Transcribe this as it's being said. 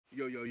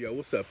Yo,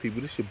 what's up, people?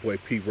 This your boy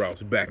Pete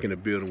Ross back in the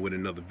building with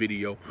another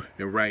video.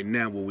 And right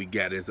now what we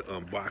got is an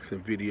unboxing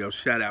video.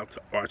 Shout out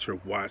to Archer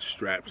Watch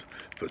Straps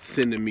for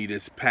sending me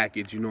this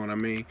package, you know what I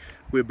mean?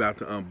 We're about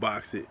to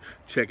unbox it,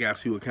 check out,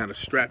 see what kind of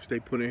straps they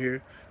put in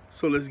here.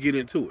 So let's get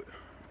into it.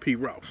 Pete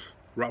Ross,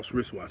 Ross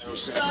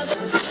Wristwatches.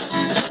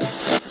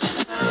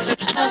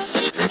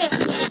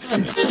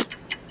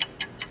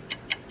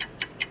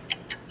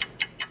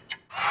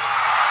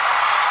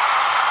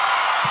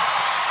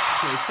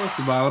 First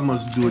of all, I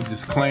must do a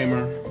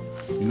disclaimer.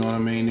 You know what I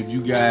mean? If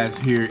you guys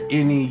hear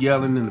any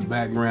yelling in the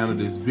background of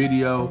this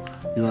video,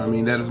 you know what I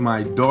mean? That is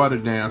my daughter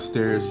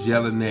downstairs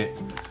yelling at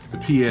the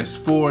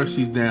PS4.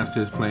 She's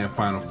downstairs playing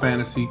Final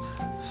Fantasy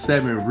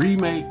VII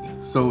Remake.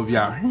 So if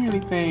y'all hear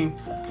anything,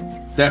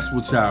 that's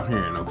what y'all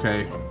hearing,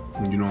 okay?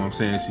 You know what I'm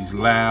saying? She's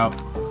loud.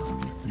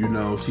 You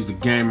know, she's a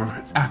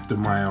gamer after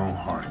my own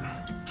heart.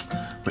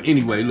 But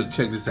anyway, look,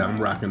 check this out. I'm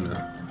rocking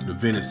the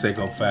vintage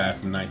Seiko 5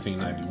 from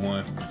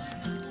 1991.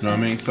 You know what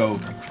I mean? So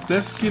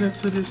let's get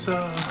into this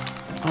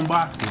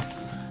unboxing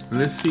and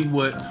let's see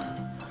what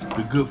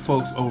the good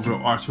folks over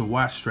at Archer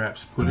Watch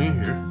Straps put in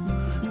here.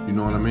 You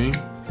know what I mean?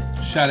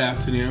 Shout out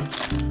to them.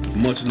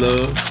 Much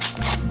love.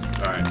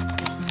 All right.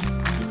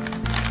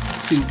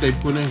 Let's see what they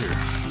put in here.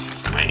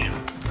 Man.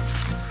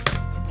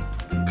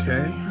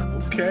 Okay.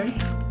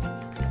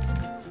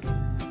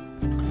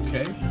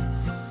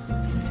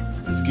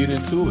 Let's get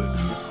into it.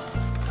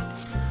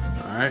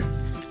 All right.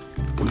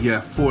 We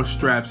got 4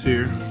 straps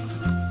here.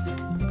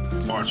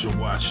 Archer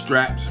Watch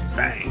Straps,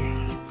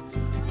 bang,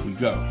 we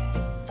go.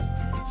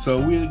 So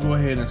we'll go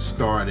ahead and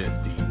start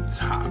at the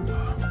top.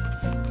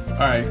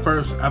 All right,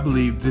 first, I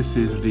believe this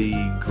is the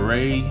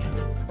gray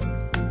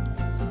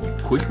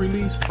quick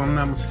release, if I'm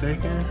not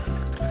mistaken.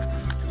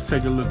 Let's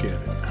take a look at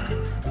it.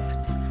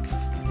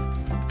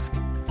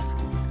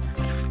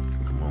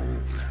 Come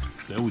on,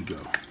 there we go.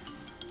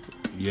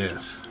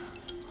 Yes,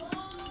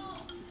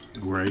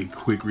 gray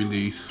quick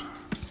release,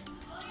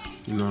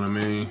 you know what I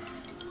mean?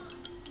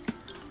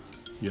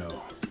 Yo,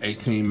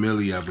 18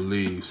 milli, I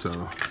believe,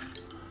 so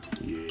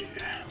yeah,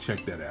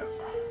 check that out.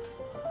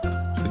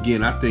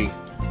 Again, I think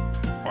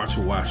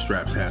Archer Watch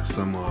Straps have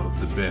some of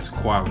the best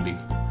quality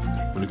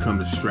when it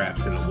comes to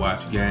straps in the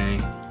watch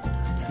game,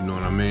 you know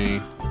what I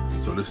mean?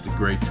 So this is the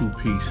gray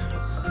 2-piece,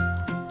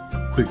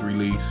 quick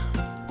release,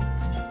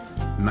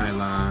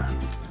 nylon.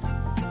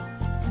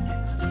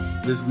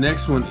 This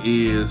next one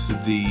is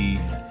the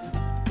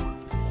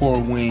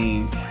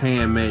Horween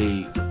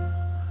handmade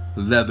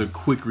leather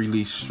quick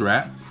release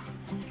strap.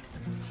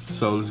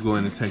 So let's go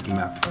ahead and take them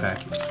out the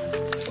package.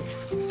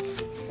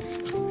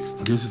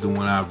 This is the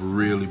one I've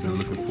really been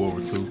looking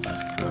forward to.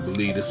 I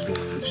believe this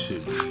one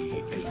should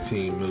be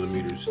 18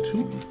 millimeters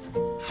too.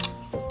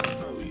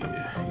 Oh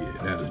yeah,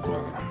 that is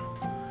bomb.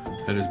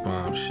 That is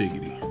bomb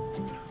shiggity.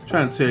 I'm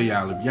trying to tell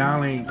y'all, if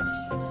y'all ain't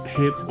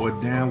hip or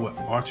down with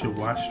Archer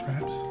Watch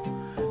Straps,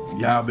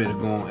 y'all better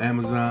go on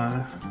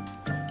Amazon.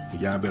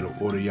 Y'all better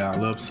order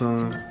y'all up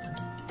some.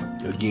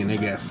 Again, they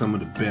got some of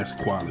the best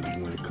quality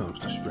when it comes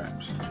to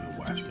straps in the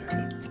watch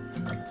game.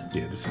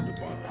 Yeah, this is the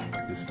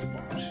bomb. This is the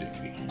bomb shit.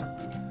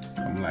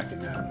 I'm liking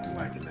that one.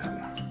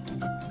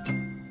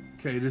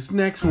 Okay, this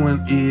next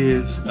one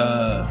is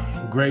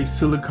gray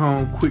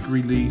silicone quick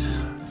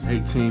release,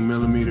 18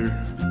 millimeter.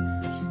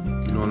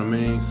 You know what I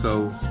mean?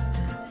 So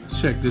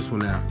let's check this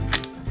one out.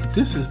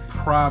 This is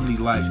probably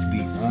like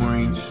the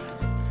orange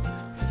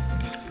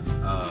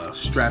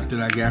strap that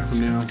I got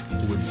from them,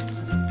 which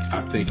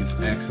I think is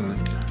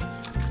excellent.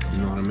 You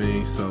know what I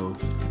mean? So,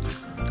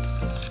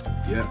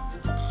 yep.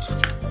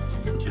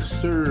 Yes,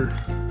 sir.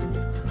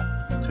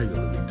 Take a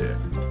look at that.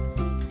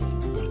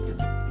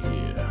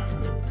 Yeah.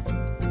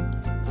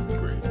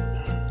 Great.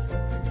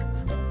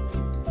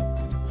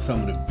 Some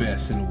of the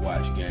best in the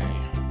watch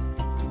game.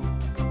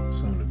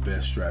 Some of the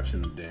best straps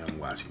in the damn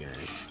watch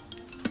game.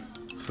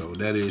 So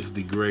that is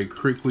the gray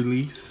quick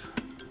release.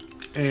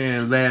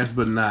 And last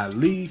but not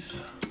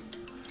least,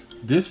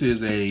 this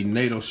is a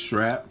NATO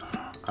strap,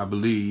 I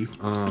believe.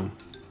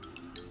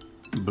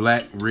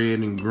 Black, red,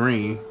 and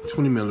green,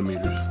 20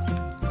 millimeters.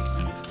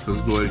 So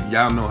let's go ahead.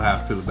 Y'all know how I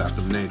feel about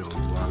the NATOs.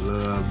 I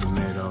love the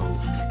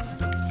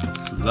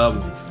NATOs. Love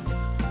them.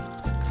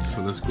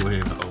 So let's go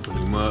ahead and open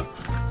them up.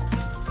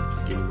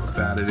 Get them up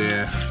out of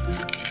there.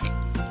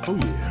 Oh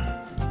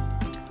yeah.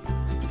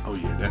 Oh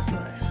yeah, that's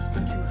nice.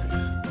 That's nice.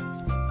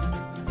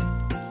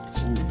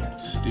 Ooh,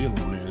 steel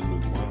on there. It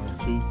looks fine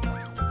too.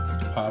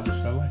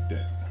 Polished. I like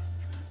that.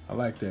 I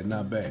like that.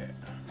 Not bad.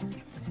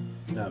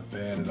 Not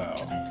bad at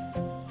all.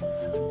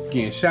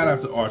 Again, shout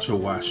out to Archer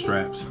Watch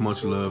Straps.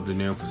 Much love to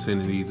them for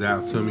sending these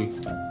out to me.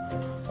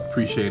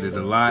 Appreciate it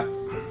a lot. You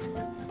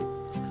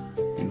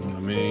know what I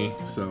mean?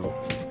 So,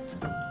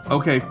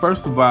 okay,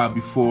 first of all,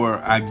 before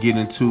I get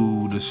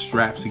into the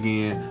straps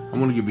again, I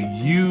want to give a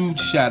huge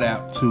shout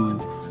out to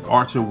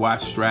Archer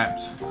Watch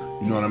Straps.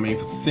 You know what I mean?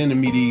 For sending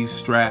me these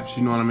straps.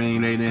 You know what I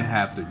mean? They didn't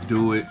have to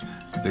do it.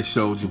 They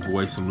showed your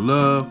boy some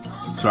love.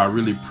 So I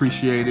really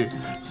appreciate it.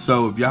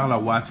 So if y'all are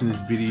watching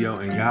this video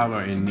and y'all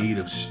are in need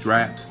of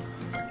straps,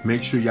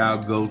 make sure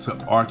y'all go to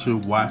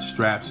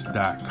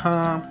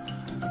archerwatchstraps.com,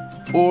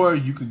 or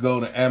you could go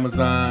to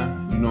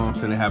Amazon. You know what I'm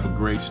saying? They have a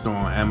great store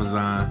on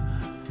Amazon,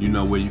 you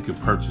know, where you can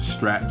purchase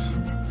straps,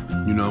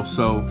 you know.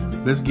 So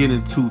let's get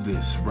into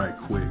this right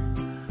quick.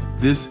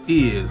 This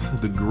is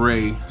the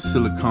gray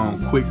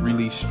silicone quick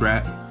release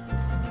strap.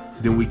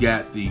 Then we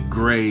got the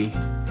gray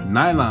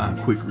nylon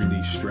quick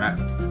release strap.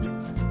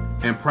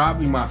 And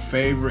probably my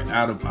favorite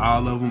out of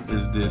all of them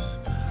is this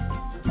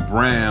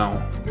brown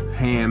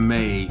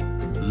handmade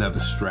leather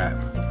strap.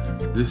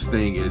 This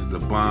thing is the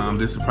bomb.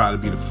 This will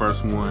probably be the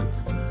first one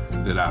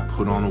that I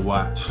put on a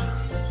watch.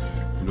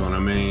 You know what I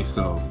mean?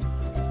 So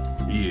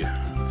yeah,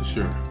 for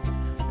sure.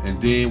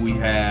 And then we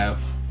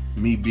have,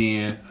 me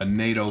being a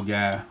NATO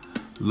guy,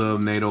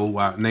 love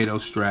NATO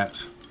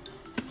straps.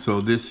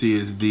 So this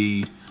is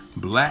the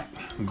black,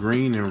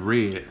 green, and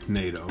red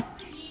NATO.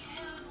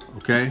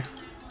 Okay.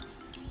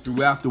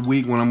 Throughout the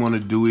week, what I'm gonna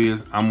do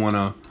is I'm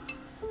gonna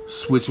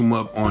switch them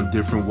up on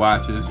different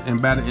watches,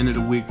 and by the end of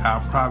the week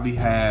I'll probably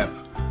have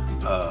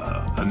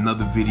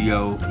another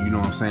video, you know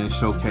what I'm saying,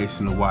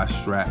 showcasing the watch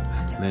strap,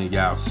 and then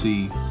y'all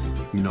see,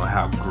 you know,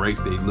 how great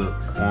they look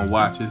on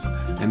watches.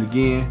 And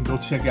again, go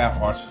check out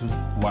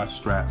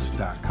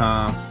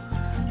archerwatchstraps.com.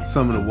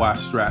 Some of the watch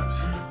straps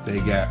they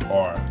got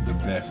are the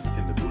best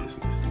in the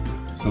business.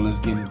 So let's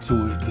get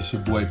into it. It's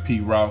your boy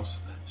P.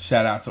 Ross.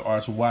 Shout out to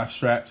Archer Watch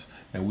Straps,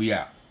 and we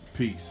out.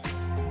 Peace.